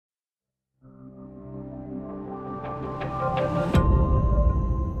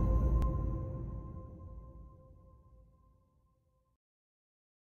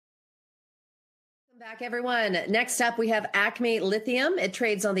Back, everyone. Next up, we have ACME Lithium. It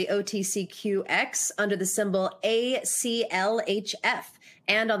trades on the OTCQX under the symbol ACLHF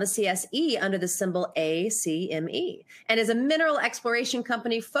and on the CSE under the symbol ACME, and is a mineral exploration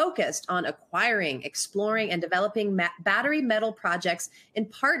company focused on acquiring, exploring, and developing battery metal projects in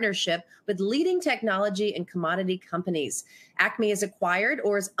partnership with leading technology and commodity companies. ACME has acquired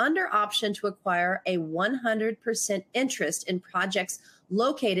or is under option to acquire a 100% interest in projects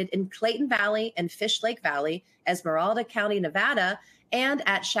located in Clayton Valley and Fish Lake Valley, Esmeralda County, Nevada, and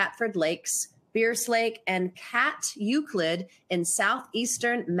at Shatford Lakes, Birse Lake, and Cat-Euclid in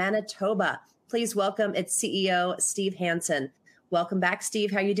southeastern Manitoba. Please welcome its CEO, Steve Hanson. Welcome back,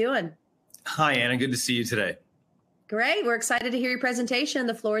 Steve. How you doing? Hi, Anna. Good to see you today. Great. We're excited to hear your presentation.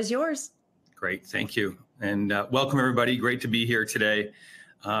 The floor is yours. Great. Thank you. And welcome, everybody. Great to be here today.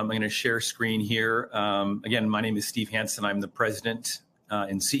 I'm going to share screen here. Again, my name is Steve Hanson. I'm the president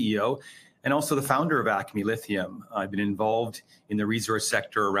and CEO, and also the founder of ACME Lithium. I've been involved in the resource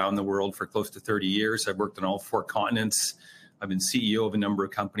sector around the world for close to 30 years. I've worked on all 4 continents. I've been CEO of a number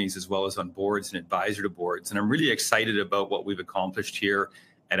of companies as well as on boards and advisor to boards. And I'm really excited about what we've accomplished here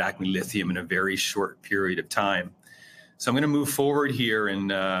at ACME Lithium in a very short period of time. So I'm going to move forward here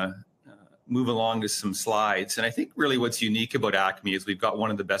and move along to some slides. And I think really what's unique about ACME is we've got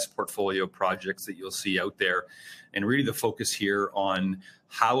one of the best portfolio projects that you'll see out there. And really the focus here on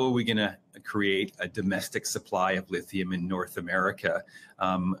how are we going to create a domestic supply of lithium in North America.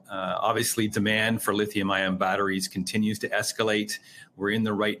 Obviously, demand for lithium-ion batteries continues to escalate. We're in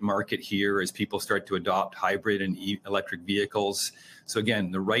the right market here as people start to adopt hybrid and electric vehicles. So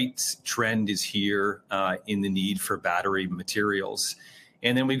again, the right trend is here in the need for battery materials.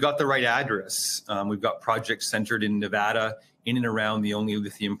 And then we've got the right address. We've got projects centered in Nevada, in and around the only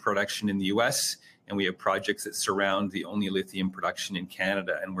lithium production in the US. And we have projects that surround the only lithium production in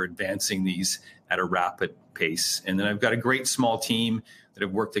Canada. And we're advancing these at a rapid pace. And then I've got a great small team that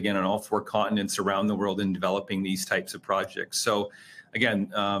have worked again on all 4 continents around the world in developing these types of projects. So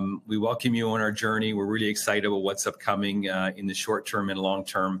again, we welcome you on our journey. We're really excited about what's upcoming in the short term and long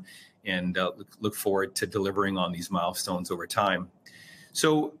term, and look forward to delivering on these milestones over time.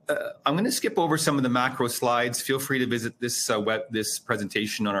 So I'm going to skip over some of the macro slides. Feel free to visit this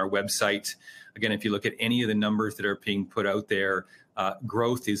presentation on our website. Again, if you look at any of the numbers that are being put out there,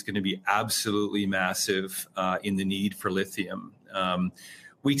 growth is going to be absolutely massive in the need for lithium.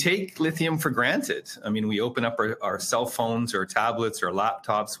 We take lithium for granted. I mean, we open up our cell phones, our tablets, our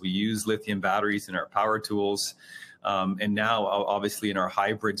laptops. We use lithium batteries in our power tools. And now, obviously, in our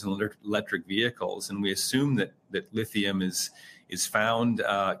hybrids and electric vehicles. And we assume that lithium is found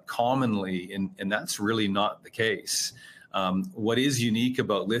commonly, and that's really not the case. What is unique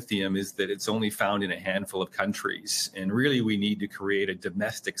about lithium is that it's only found in a handful of countries. And really, we need to create a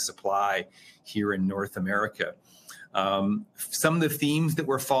domestic supply here in North America. Some of the themes that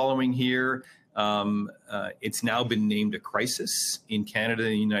we're following here, it's now been named a crisis in Canada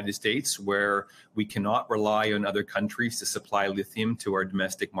and the United States, where we cannot rely on other countries to supply lithium to our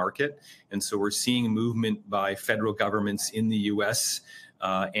domestic market. And so we're seeing movement by federal governments in the US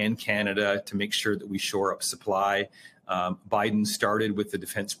and Canada to make sure that we shore up supply. Biden started with the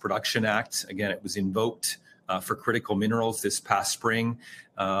Defense Production Act. Again, it was invoked for critical minerals this past spring.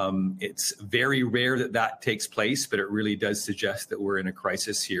 It's very rare that that takes place, but it really does suggest that we're in a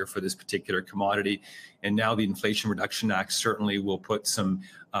crisis here for this particular commodity. And now the Inflation Reduction Act certainly will put some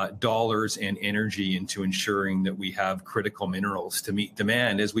dollars and energy into ensuring that we have critical minerals to meet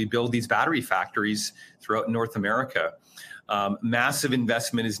demand as we build these battery factories throughout North America. Massive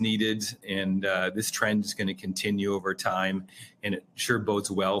investment is needed, and this trend is going to continue over time, and it sure bodes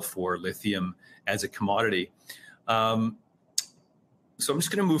well for lithium as a commodity. So I'm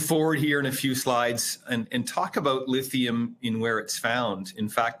just going to move forward here in a few slides and talk about lithium in where it's found. In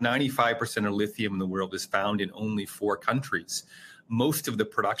fact, 95% of lithium in the world is found in only 4 countries. Most of the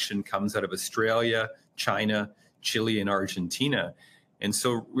production comes out of Australia, China, Chile, and Argentina. And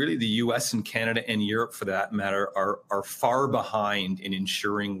so really the US and Canada and Europe, for that matter, are far behind in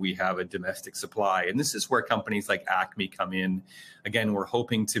ensuring we have a domestic supply. And this is where companies like ACME come in. Again, we're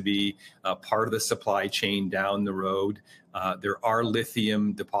hoping to be part of the supply chain down the road. There are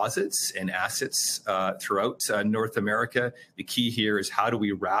lithium deposits and assets throughout North America. The key here is how do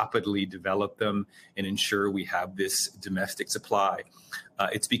we rapidly develop them and ensure we have this domestic supply.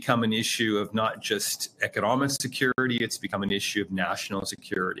 It's become an issue of not just economic security, it's become an issue of national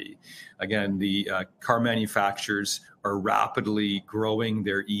security. Again, the car manufacturers are rapidly growing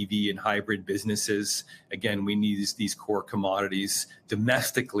their EV and hybrid businesses. Again, we need these core commodities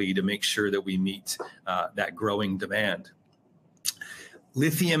domestically to make sure that we meet that growing demand.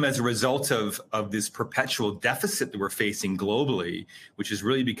 Lithium, as a result of this perpetual deficit that we're facing globally, which has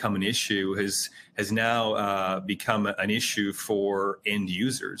really become an issue, has now become an issue for end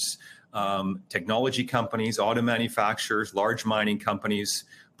users. Technology companies, auto manufacturers, large mining companies,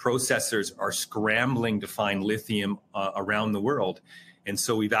 processors are scrambling to find lithium around the world. And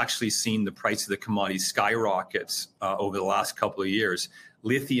so we've actually seen the price of the commodity skyrocket over the last couple of years.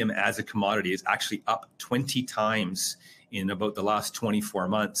 Lithium as a commodity is actually up 20 times in about the last 24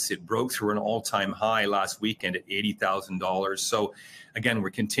 months. It broke through an all-time high last weekend at $80,000. So again, we're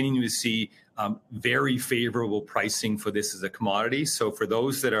continuing to see very favorable pricing for this as a commodity. So for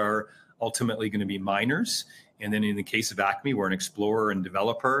those that are ultimately going to be miners, and then in the case of ACME, we're an explorer and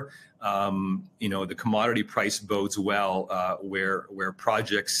developer, the commodity price bodes well where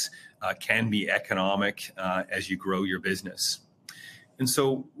projects can be economic as you grow your business. And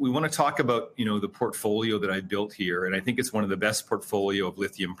so we want to talk about, the portfolio that I built here. And I think it's one of the best portfolio of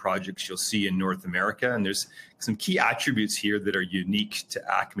lithium projects you'll see in North America. And there's some key attributes here that are unique to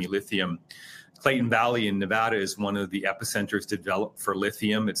ACME Lithium. Clayton Valley in Nevada is one of the epicenters developed for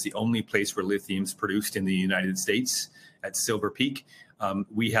lithium. It's the only place where lithium is produced in the United States at Silver Peak.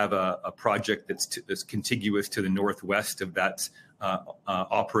 We have a project that's contiguous to the northwest of that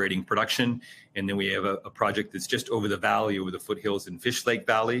operating production. And then we have a project that's just over the valley, over the foothills in Fish Lake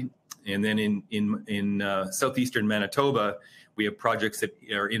Valley. And then in southeastern Manitoba, we have projects that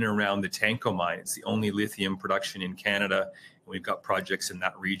are in and around the Tanko mine. It's the only lithium production in Canada. And we've got projects in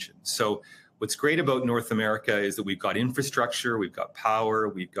that region. So what's great about North America is that we've got infrastructure, we've got power,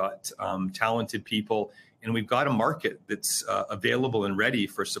 we've got talented people, and we've got a market that's available and ready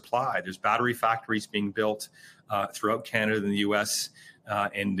for supply. There's battery factories being built throughout Canada and the US,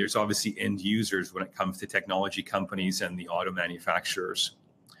 and there's obviously end users when it comes to technology companies and the auto manufacturers.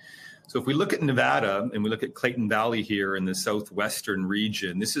 So if we look at Nevada and we look at Clayton Valley here in the southwestern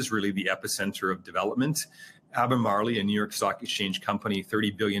region, this is really the epicenter of development. Albemarle, a New York Stock Exchange company,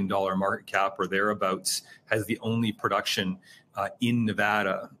 $30 billion market cap or thereabouts, has the only production in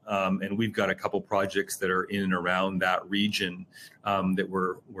Nevada. And we've got a couple projects that are in and around that region that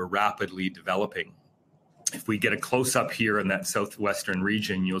we're rapidly developing. If we get a close-up here in that southwestern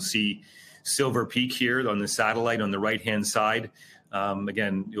region, you'll see Silver Peak here on the satellite on the right-hand side.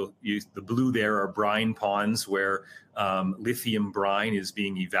 Again, you'll use the blue there are brine ponds where lithium brine is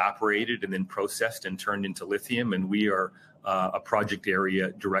being evaporated and then processed and turned into lithium. And we are a project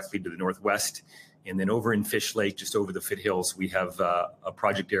area directly to the northwest. And then over in Fish Lake, just over the foothills, we have a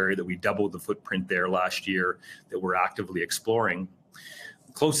project area that we doubled the footprint there last year that we're actively exploring.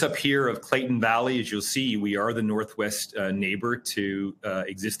 Close up here of Clayton Valley, as you'll see, we are the northwest neighbor to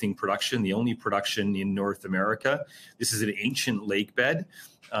existing production, the only production in North America. This is an ancient lake bed.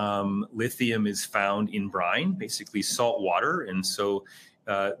 Lithium is found in brine, basically salt water. And so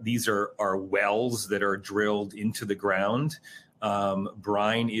these are wells that are drilled into the ground.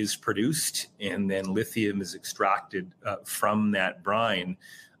 Brine is produced and then lithium is extracted from that brine.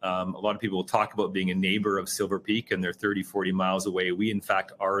 A lot of people will talk about being a neighbor of Silver Peak and they're 30, 40 miles away. We, in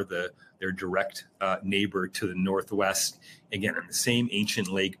fact, are their direct neighbor to the northwest. Again, in the same ancient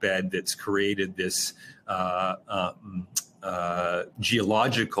lake bed that's created this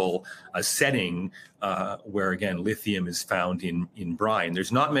geological setting where, again, lithium is found in brine.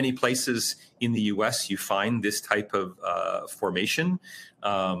 There's not many places in the U.S. you find this type of formation.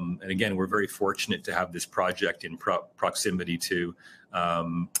 And again, we're very fortunate to have this project in proximity to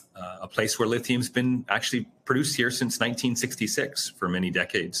a place where lithium's been actually produced here since 1966 for many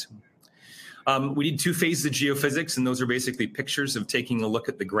decades. We did 2 phases of geophysics, and those are basically pictures of taking a look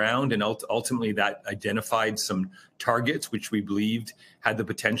at the ground, and ultimately that identified some targets which we believed had the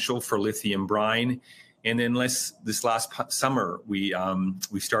potential for lithium brine. And then this last summer, we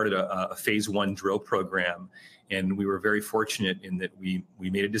started a phase 1 drill program, and we were very fortunate in that we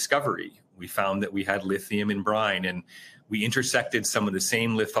made a discovery. We found that we had lithium in brine, and we intersected some of the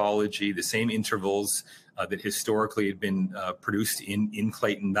same lithology, the same intervals that historically had been produced in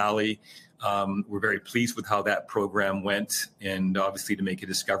Clayton Valley. We're very pleased with how that program went, and obviously to make a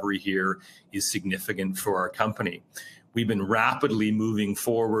discovery here is significant for our company. We've been rapidly moving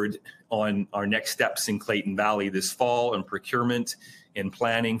forward on our next steps in Clayton Valley this fall on procurement and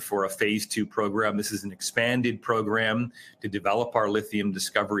planning for a phase 2 program. This is an expanded program to develop our lithium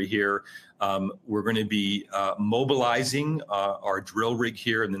discovery here. We're going to be mobilizing our drill rig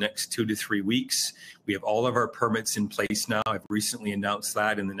here in the next 2 to 3 weeks. We have all of our permits in place now. I've recently announced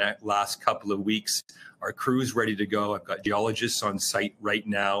that in the last couple of weeks. Our crew is ready to go. I've got geologists on site right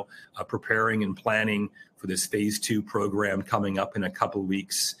now preparing and planning for this phase 2 program coming up in a couple of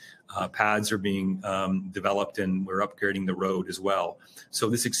weeks Pads are being developed, and we're upgrading the road as well. So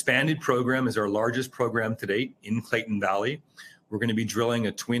this expanded program is our largest program to date in Clayton Valley. We're going to be drilling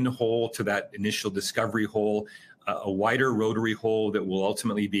a twin hole to that initial discovery hole, a wider rotary hole that we'll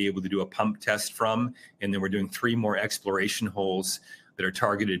ultimately be able to do a pump test from. And then we're doing 3 more exploration holes that are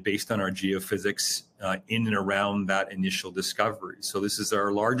targeted based on our geophysics in and around that initial discovery. So this is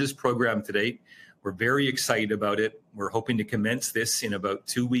our largest program to date. We're very excited about it. We're hoping to commence this in about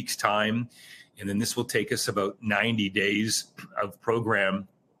 2 weeks' time. And then this will take us about 90 days of program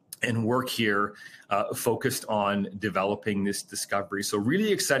and work here focused on developing this discovery. So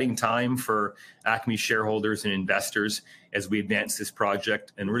really exciting time for ACME shareholders and investors as we advance this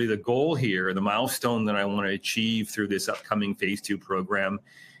project. And really the goal here, the milestone that I want to achieve through this upcoming phase 2 program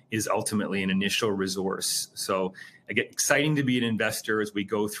is ultimately an initial resource. So again, exciting to be an investor as we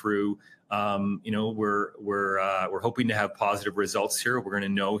go through. We're hoping to have positive results here. We're going to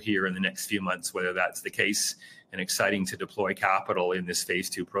know here in the next few months whether that's the case, and exciting to deploy capital in this phase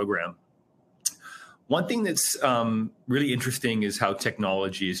 2 program. One thing that's really interesting is how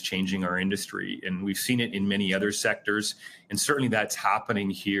technology is changing our industry, and we've seen it in many other sectors, and certainly that's happening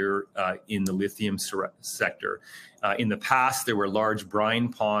here in the lithium sector. In the past, there were large brine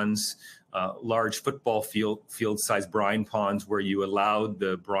ponds, large football field-sized brine ponds where you allowed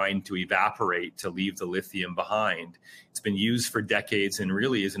the brine to evaporate to leave the lithium behind. It's been used for decades and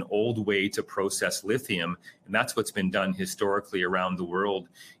really is an old way to process lithium. And that's what's been done historically around the world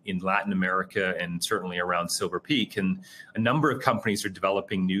in Latin America and certainly around Silver Peak. And a number of companies are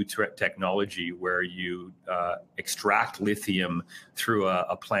developing new technology where you extract lithium through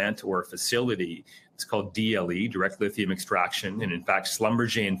a plant or a facility. It's called DLE, direct lithium extraction. And in fact,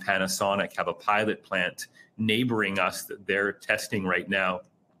 Schlumberger and Panasonic have a pilot plant neighboring us that they're testing right now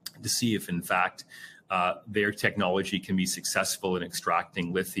to see if, in fact, their technology can be successful in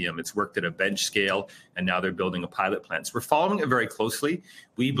extracting lithium. It's worked at a bench scale, and now they're building a pilot plant. So we're following it very closely.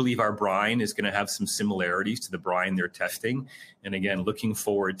 We believe our brine is going to have some similarities to the brine they're testing. And again, looking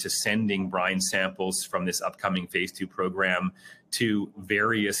forward to sending brine samples from this upcoming phase 2 program to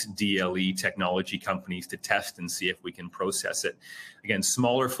various DLE technology companies to test and see if we can process it. Again,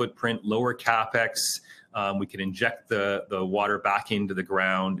 smaller footprint, lower CapEx. We can inject the water back into the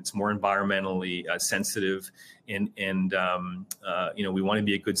ground. It's more environmentally sensitive, and we want to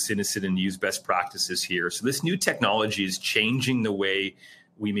be a good citizen and use best practices here. So this new technology is changing the way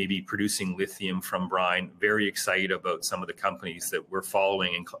we may be producing lithium from brine. Very excited about some of the companies that we're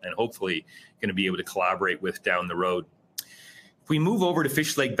following and hopefully going to be able to collaborate with down the road. If we move over to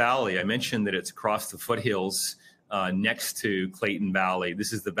Fish Lake Valley, I mentioned that it's across the foothills next to Clayton Valley.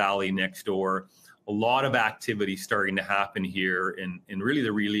 This is the valley next door. A lot of activity starting to happen here, and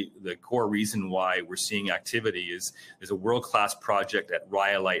really the core reason why we're seeing activity is there's a world-class project at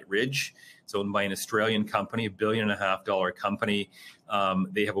Rhyolite Ridge. It's owned by an Australian company, $1.5 billion company.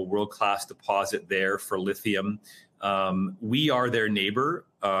 They have a world-class deposit there for lithium. We are their neighbor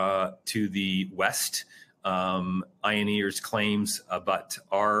to the west. Ioneer's claims about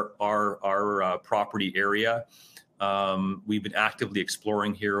our property area. We've been actively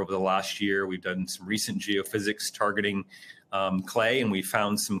exploring here over the last year. We've done some recent geophysics targeting clay, and we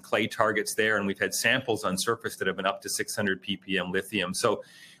found some clay targets there, and we've had samples on surface that have been up to 600 ppm lithium. So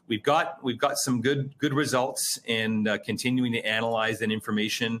we've got some good results, and continuing to analyze that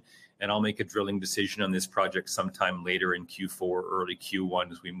information. And I'll make a drilling decision on this project sometime later in Q4, early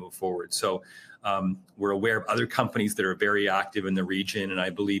Q1 as we move forward. So we're aware of other companies that are very active in the region, and I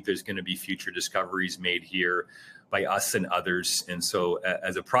believe there's going to be future discoveries made here by us and others. And so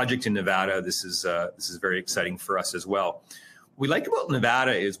as a project in Nevada, this is very exciting for us as well. What we like about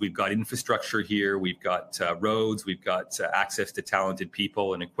Nevada is we've got infrastructure here, we've got roads, we've got access to talented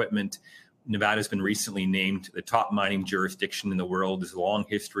people and equipment. Nevada's been recently named the top mining jurisdiction in the world. There's a long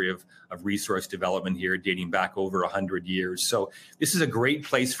history of resource development here dating back over 100 years. So this is a great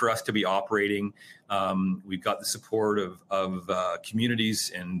place for us to be operating. We've got the support of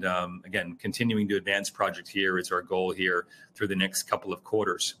communities, and again, continuing to advance project here is our goal here through the next couple of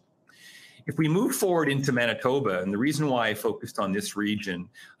quarters. If we move forward into Manitoba, and the reason why I focused on this region,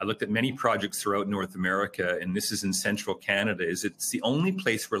 I looked at many projects throughout North America, and this is in central Canada, is it's the only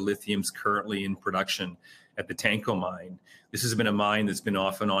place where lithium's currently in production at the Tanko mine. This has been a mine that's been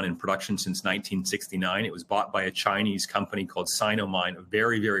off and on in production since 1969. It was bought by a Chinese company called Sinomine, a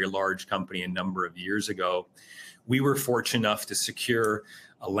very, very large company a number of years ago. We were fortunate enough to secure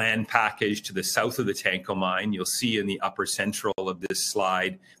a land package to the south of the Tanko mine. You'll see in the upper central of this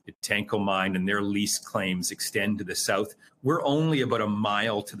slide, the Tanko mine and their lease claims extend to the south. We're only about a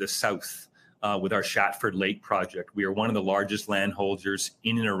mile to the south with our Shatford Lake project. We are one of the largest landholders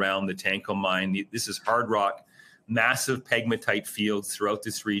in and around the Tanko mine. This is hard rock, massive pegmatite fields throughout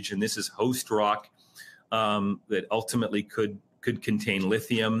this region. This is host rock that ultimately could contain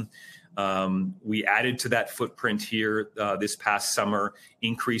lithium. We added to that footprint here this past summer,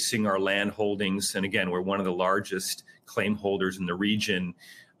 increasing our land holdings. And again, we're one of the largest claim holders in the region.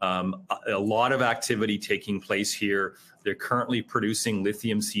 A lot of activity taking place here. They're currently producing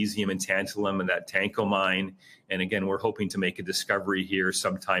lithium, cesium, and tantalum in that Tanko mine. And again, we're hoping to make a discovery here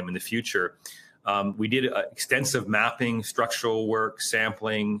sometime in the future. We did extensive mapping, structural work,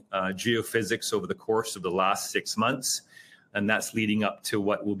 sampling, geophysics over the course of the last 6 months. And that's leading up to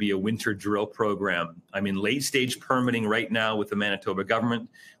what will be a winter drill program. I'm in late stage permitting right now with the Manitoba government.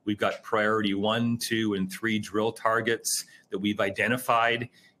 We've got priority 1, 2, and 3 drill targets that we've identified.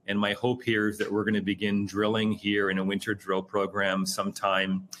 And my hope here is that we're going to begin drilling here in a winter drill program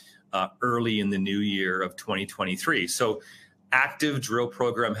sometime early in the new year of 2023. So active drill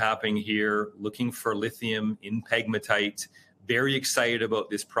program happening here, looking for lithium in pegmatite. Very excited about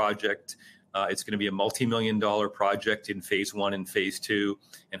this project. It's going to be a multi-million-dollar project in phase 1 and phase 2,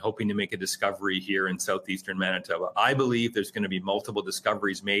 and hoping to make a discovery here in southeastern Manitoba. I believe there's going to be multiple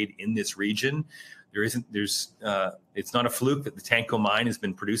discoveries made in this region. It's not a fluke that the Tanko mine has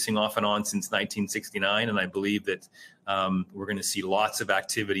been producing off and on since 1969, and I believe that we're going to see lots of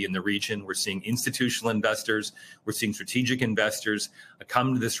activity in the region. We're seeing institutional investors, we're seeing strategic investors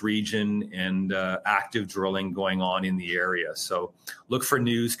come to this region, and active drilling going on in the area. So look for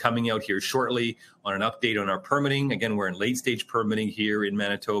news coming out here shortly on an update on our permitting. Again, we're in late stage permitting here in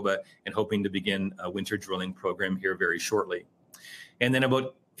Manitoba and hoping to begin a winter drilling program here very shortly. And then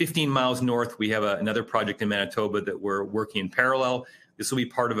about 15 miles north, we have another project in Manitoba that we're working in parallel. This will be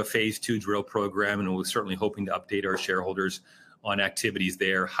part of a phase 2 drill program, and we're certainly hoping to update our shareholders on activities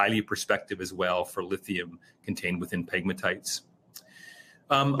there. Highly prospective as well for lithium contained within pegmatites.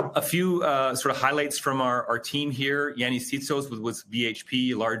 A few sort of highlights from our team here. Yannis Tsitsos was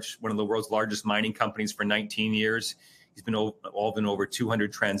BHP, one of the world's largest mining companies for 19 years. He's been involved in over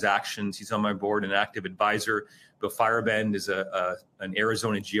 200 transactions. He's on my board, an active advisor. Bill Firebend is an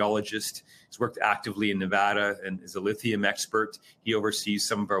Arizona geologist. He's worked actively in Nevada and is a lithium expert. He oversees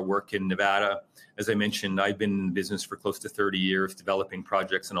some of our work in Nevada. As I mentioned, I've been in business for close to 30 years, developing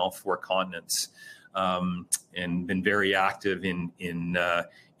projects on all 4 continents, and been very active in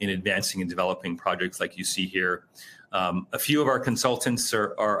advancing and developing projects like you see here. A few of our consultants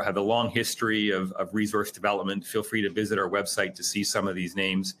have a long history of resource development. Feel free to visit our website to see some of these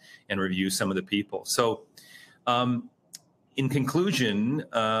names and review some of the people. So in conclusion,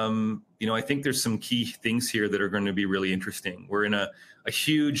 I think there's some key things here that are going to be really interesting. We're in a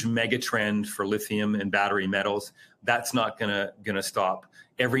huge mega trend for lithium and battery metals. That's not going to stop.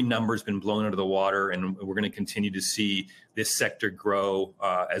 Every number's been blown out of the water, and we're going to continue to see this sector grow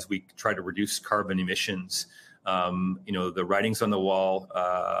as we try to reduce carbon emissions. The writing's on the wall.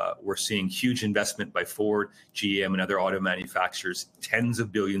 We're seeing huge investment by Ford, GM, and other auto manufacturers, tens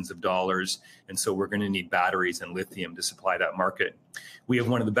of billions of dollars. And so we're going to need batteries and lithium to supply that market. We have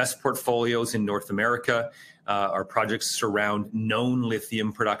one of the best portfolios in North America. Our projects surround known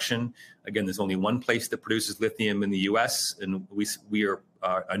lithium production. Again, there's only one place that produces lithium in the US, and we are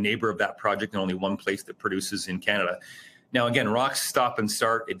a neighbor of that project, and only one place that produces in Canada. Now, again, rocks stop and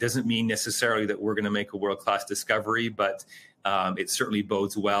start. It doesn't mean necessarily that we're going to make a world-class discovery, but it certainly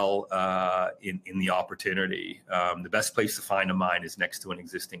bodes well in the opportunity. The best place to find a mine is next to an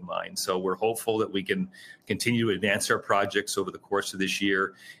existing mine. So we're hopeful that we can continue to advance our projects over the course of this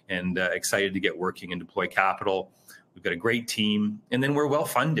year, and excited to get working and deploy capital. We've got a great team, and then we're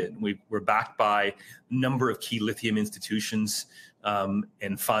well-funded. We're backed by a number of key lithium institutions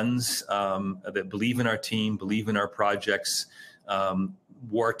and funds that believe in our team, believe in our projects.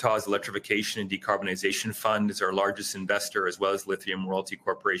 Wartaw's Electrification and Decarbonization Fund is our largest investor, as well as Lithium Royalty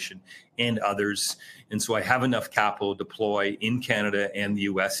Corporation and others. And so I have enough capital to deploy in Canada and the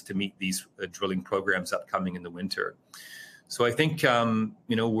US to meet these drilling programs upcoming in the winter. So I think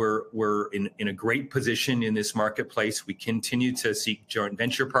we're in a great position in this marketplace. We continue to seek joint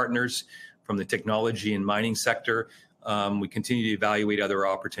venture partners from the technology and mining sector. We continue to evaluate other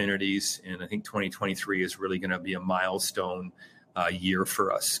opportunities, and I think 2023 is really going to be a milestone year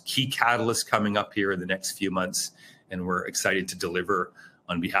for us. Key catalysts coming up here in the next few months, and we're excited to deliver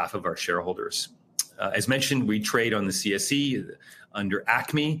on behalf of our shareholders. As mentioned, we trade on the CSE under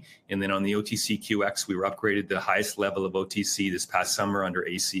ACME, and then on the OTCQX, we were upgraded to the highest level of OTC this past summer under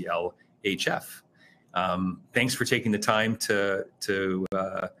ACLHF. Thanks for taking the time to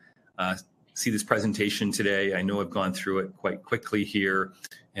see this presentation today. I know I've gone through it quite quickly here,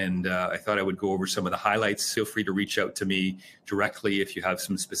 and I thought I would go over some of the highlights. Feel free to reach out to me directly if you have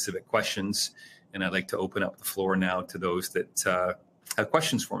some specific questions, and I'd like to open up the floor now to those that have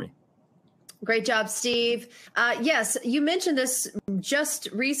questions for me. Great job, Steve. Yes, you mentioned this just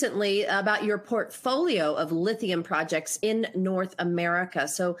recently about your portfolio of lithium projects in North America.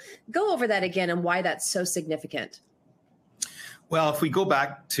 So go over that again and why that's so significant. Well, if we go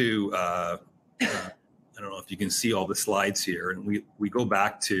back to, I don't know if you can see all the slides here, and we go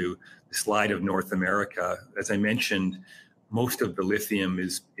back to the slide of North America. As I mentioned, most of the lithium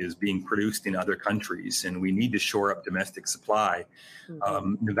is being produced in other countries, and we need to shore up domestic supply.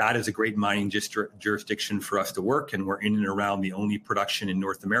 Nevada is a great mining jurisdiction for us to work, and we're in and around the only production in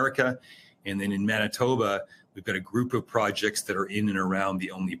North America. And then in Manitoba, we've got a group of projects that are in and around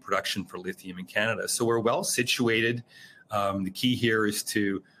the only production for lithium in Canada. So we're well situated. The key here is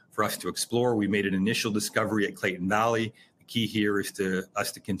for us to explore. We made an initial discovery at Clayton Valley. The key here is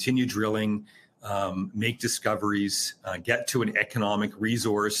us to continue drilling, make discoveries, get to an economic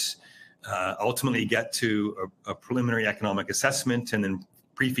resource, ultimately get to a preliminary economic assessment, and then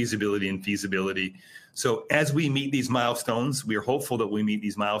pre-feasibility and feasibility. So as we meet these milestones, we are hopeful that we meet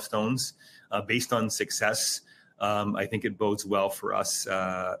these milestones based on success. I think it bodes well for us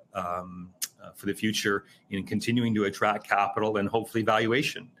for the future in continuing to attract capital and hopefully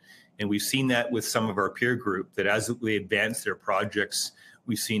valuation. And we've seen that with some of our peer group, that as they advance their projects,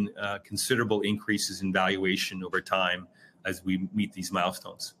 we've seen considerable increases in valuation over time as we meet these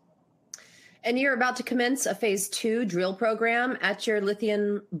milestones. And you're about to commence a phase 2 drill program at your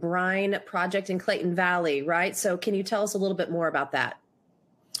lithium brine project in Clayton Valley, right? So can you tell us a little bit more about that?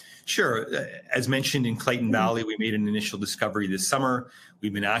 Sure. As mentioned, in Clayton Valley, we made an initial discovery this summer.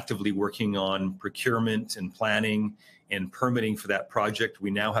 We've been actively working on procurement and planning and permitting for that project.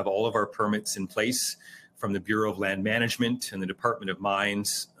 We now have all of our permits in place from the Bureau of Land Management and the Department of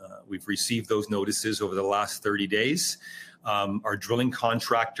Mines. We've received those notices over the last 30 days. Our drilling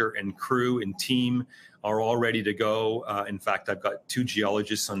contractor and crew and team are all ready to go. In fact, I've got 2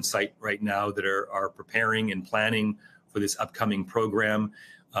 geologists on site right now that are preparing and planning for this upcoming program.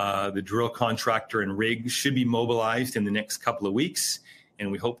 The drill contractor and rig should be mobilized in the next couple of weeks,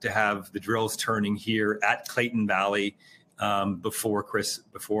 and we hope to have the drills turning here at Clayton Valley before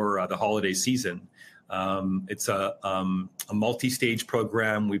the holiday season. It's a multi-stage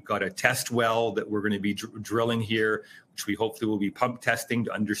program. We've got a test well that we're going to be drilling here, which we hopefully will be pump testing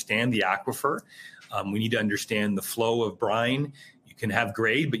to understand the aquifer. We need to understand the flow of brine. You can have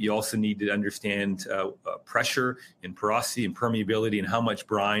grade, but you also need to understand pressure and porosity and permeability and how much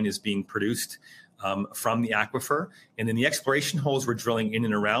brine is being produced from the aquifer. And then the exploration holes we're drilling in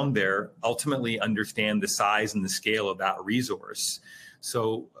and around there ultimately understand the size and the scale of that resource.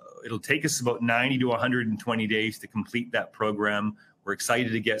 So it'll take us about 90 to 120 days to complete that program. We're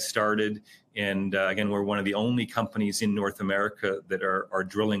excited to get started. And again, we're one of the only companies in North America that are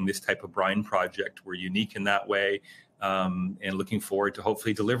drilling this type of brine project. We're unique in that way, and looking forward to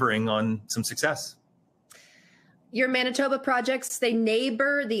hopefully delivering on some success. Your Manitoba projects, they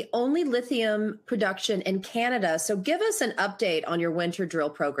neighbor the only lithium production in Canada. So give us an update on your winter drill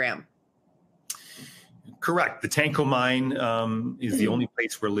program. Correct. The Tanko mine is the only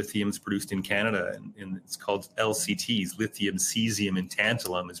place where lithium is produced in Canada, and it's called LCTs. Lithium, cesium, and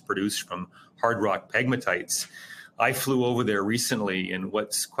tantalum is produced from hard rock pegmatites. I flew over there recently, and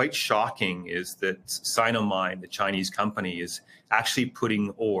what's quite shocking is that Sinomine, the Chinese company, is actually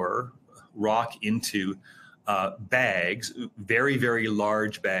putting rock into bags, very, very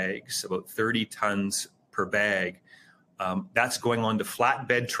large bags, about 30 tons per bag. That's going on to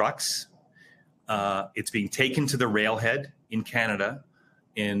flatbed trucks. It's being taken to the railhead in Canada,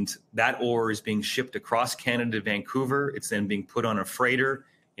 and that ore is being shipped across Canada to Vancouver. It's then being put on a freighter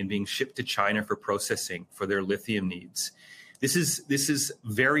and being shipped to China for processing for their lithium needs. This is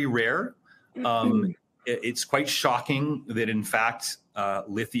very rare. It's quite shocking that, in fact,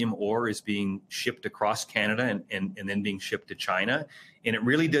 lithium ore is being shipped across Canada and then being shipped to China. And it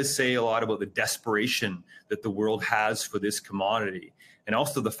really does say a lot about the desperation that the world has for this commodity, and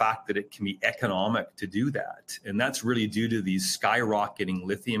also the fact that it can be economic to do that. And that's really due to these skyrocketing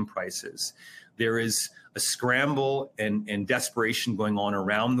lithium prices. There is a scramble and desperation going on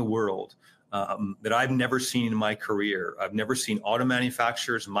around the world that I've never seen in my career. I've never seen auto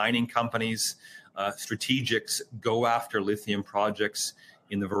manufacturers, mining companies, strategics go after lithium projects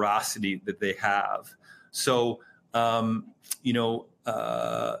in the veracity that they have. So, Sinomine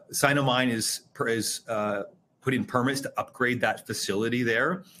is put in permits to upgrade that facility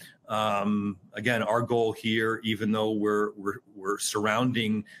there. Again, our goal here, even though we're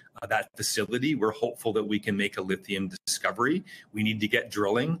surrounding that facility, we're hopeful that we can make a lithium discovery. We need to get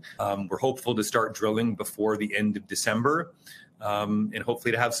drilling. We're hopeful to start drilling before the end of December, and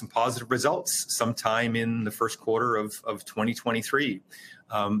hopefully to have some positive results sometime in the first quarter of 2023.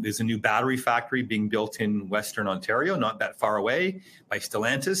 There's a new battery factory being built in Western Ontario, not that far away, by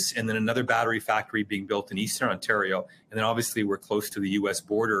Stellantis, and then another battery factory being built in Eastern Ontario. And then obviously we're close to the U.S.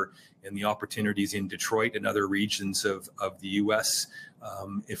 border and the opportunities in Detroit and other regions of the U.S.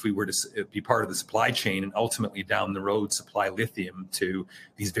 If we were to be part of the supply chain and ultimately down the road supply lithium to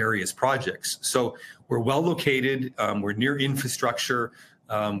these various projects. So we're well located, we're near infrastructure,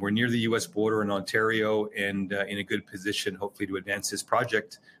 we're near the U.S. border in Ontario, and in a good position, hopefully, to advance this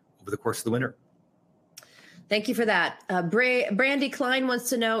project over the course of the winter. Thank you for that. Brandy Klein wants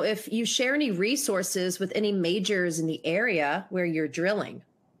to know if you share any resources with any majors in the area where you're drilling.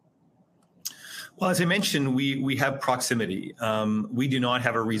 Well, as I mentioned, we have proximity. We do not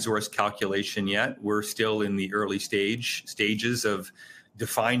have a resource calculation yet. We're still in the early stages of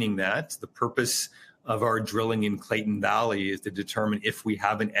defining that. The purpose of our drilling in Clayton Valley is to determine if we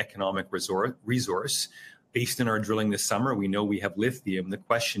have an economic resource. Based on our drilling this summer, we know we have lithium. The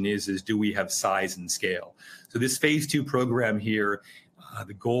question is do we have size and scale? So this phase 2 program here,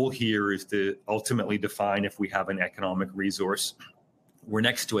 the goal here is to ultimately define if we have an economic resource. We're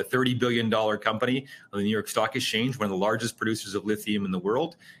next to a $30 billion company on the New York Stock Exchange, one of the largest producers of lithium in the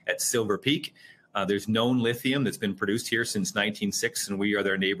world at Silver Peak. There's known lithium that's been produced here since 1906, and we are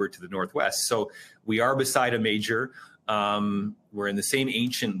their neighbor to the northwest. So we are beside a major. We're in the same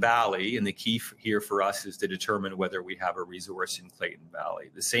ancient valley, and the key here for us is to determine whether we have a resource in Clayton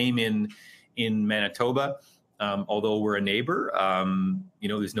Valley. The same in Manitoba. Although we're a neighbor,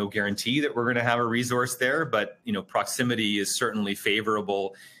 there's no guarantee that we're going to have a resource there, but proximity is certainly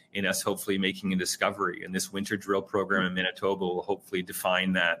favorable in us hopefully making a discovery. And this winter drill program in Manitoba will hopefully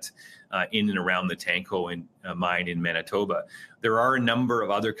define that in and around the Tanco mine in Manitoba. There are a number of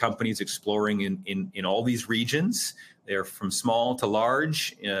other companies exploring in all these regions. They're from small to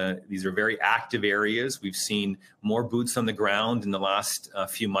large. These are very active areas. We've seen more boots on the ground in the last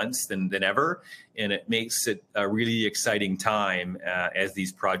few months than ever, and it makes it a really exciting time as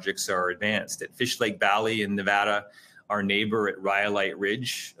these projects are advanced. At Fish Lake Valley in Nevada, our neighbor at Rhyolite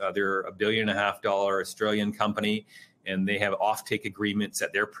Ridge, they're a $1.5 billion Australian company, and they have offtake agreements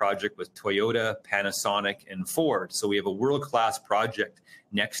at their project with Toyota, Panasonic, and Ford. So we have a world-class project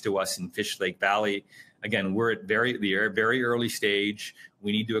next to us in Fish Lake Valley. Again, we're at very early stage.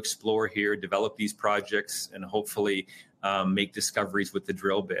 We need to explore here, develop these projects, and hopefully make discoveries with the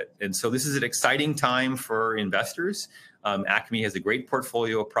drill bit. And so this is an exciting time for investors. ACME has a great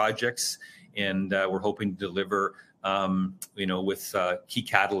portfolio of projects, and we're hoping to deliver with key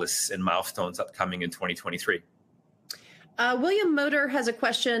catalysts and milestones upcoming in 2023. William Motor has a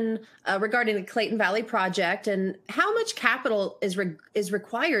question regarding the Clayton Valley project and how much capital is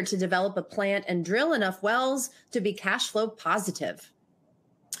required to develop a plant and drill enough wells to be cash flow positive.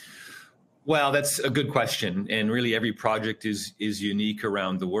 Well, that's a good question. And really every project is unique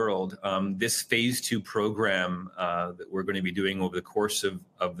around the world. This phase 2 program that we're going to be doing over the course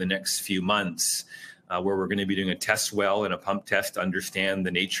of the next few months, where we're going to be doing a test well and a pump test to understand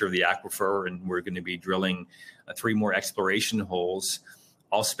the nature of the aquifer, and we're going to be drilling 3 more exploration holes.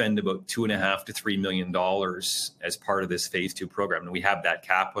 I'll spend about $2.5 to $3 million as part of this phase 2 program, and we have that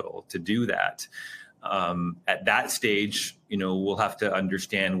capital to do that. At that stage, we'll have to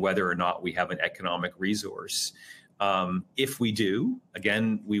understand whether or not we have an economic resource. If we do,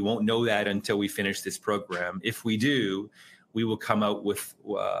 again, we won't know that until we finish this program. If we do, we will come out with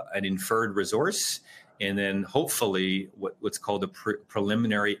an inferred resource, and then hopefully what's called a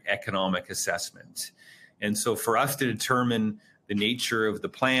preliminary economic assessment. And so for us to determine the nature of the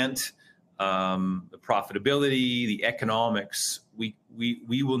plant, the profitability, the economics, we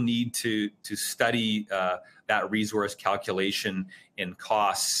will need to study that resource calculation and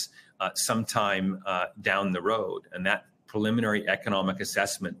costs sometime down the road. And that preliminary economic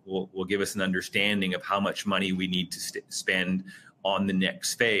assessment will give us an understanding of how much money we need to spend on the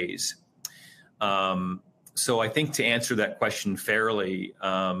next phase. So I think to answer that question fairly,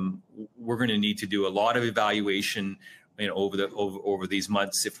 we're going to need to do a lot of evaluation over these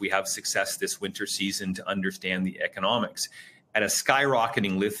months if we have success this winter season to understand the economics. At a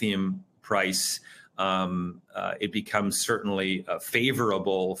skyrocketing lithium price, it becomes certainly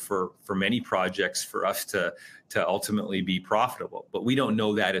favorable for many projects for us to ultimately be profitable. But we don't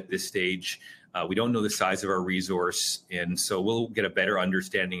know that at this stage. We don't know the size of our resource, and so we'll get a better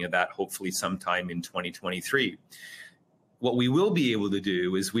understanding of that hopefully sometime in 2023. what we will be able to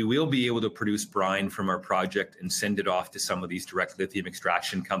do is we will be able to produce brine from our project and send it off to some of these direct lithium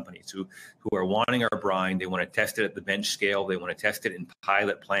extraction companies who are wanting our brine. They want to test it at the bench scale. They want to test it in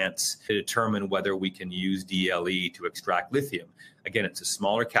pilot plants to determine whether we can use DLE to extract lithium. Again, it's a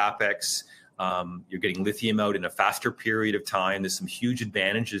smaller CapEx. You're getting lithium out in a faster period of time. There's some huge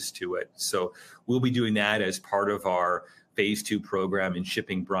advantages to it. So we'll be doing that as part of our phase 2 program in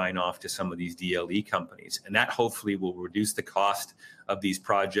shipping brine off to some of these DLE companies. And that hopefully will reduce the cost of these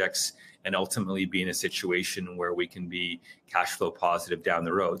projects and ultimately be in a situation where we can be cash flow positive down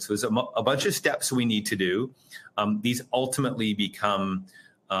the road. So there's a bunch of steps we need to do. These ultimately become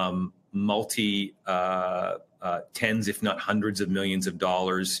multi tens, if not hundreds of millions of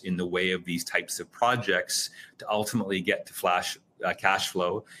dollars in the way of these types of projects to ultimately get to cash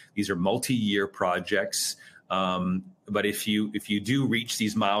flow. These are multi-year projects. But if you do reach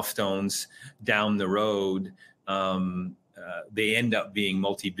these milestones down the road, they end up being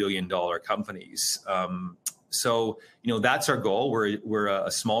multi-billion-dollar companies. So that's our goal. We're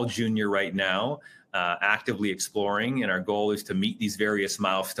a small junior right now, actively exploring, and our goal is to meet these various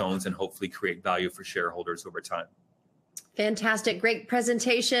milestones and hopefully create value for shareholders over time. Fantastic. Great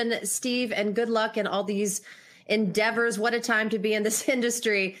presentation, Steve, and good luck in all these endeavors. What a time to be in this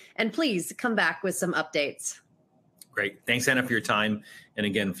industry. And please come back with some updates. Great. Thanks, Anna, for your time. And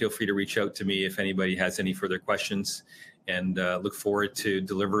again, feel free to reach out to me if anybody has any further questions, and look forward to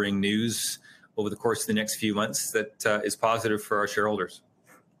delivering news over the course of the next few months that is positive for our shareholders.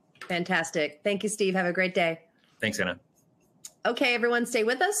 Fantastic. Thank you, Steve. Have a great day. Thanks, Anna. Okay, everyone, stay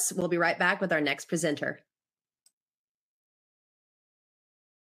with us. We'll be right back with our next presenter.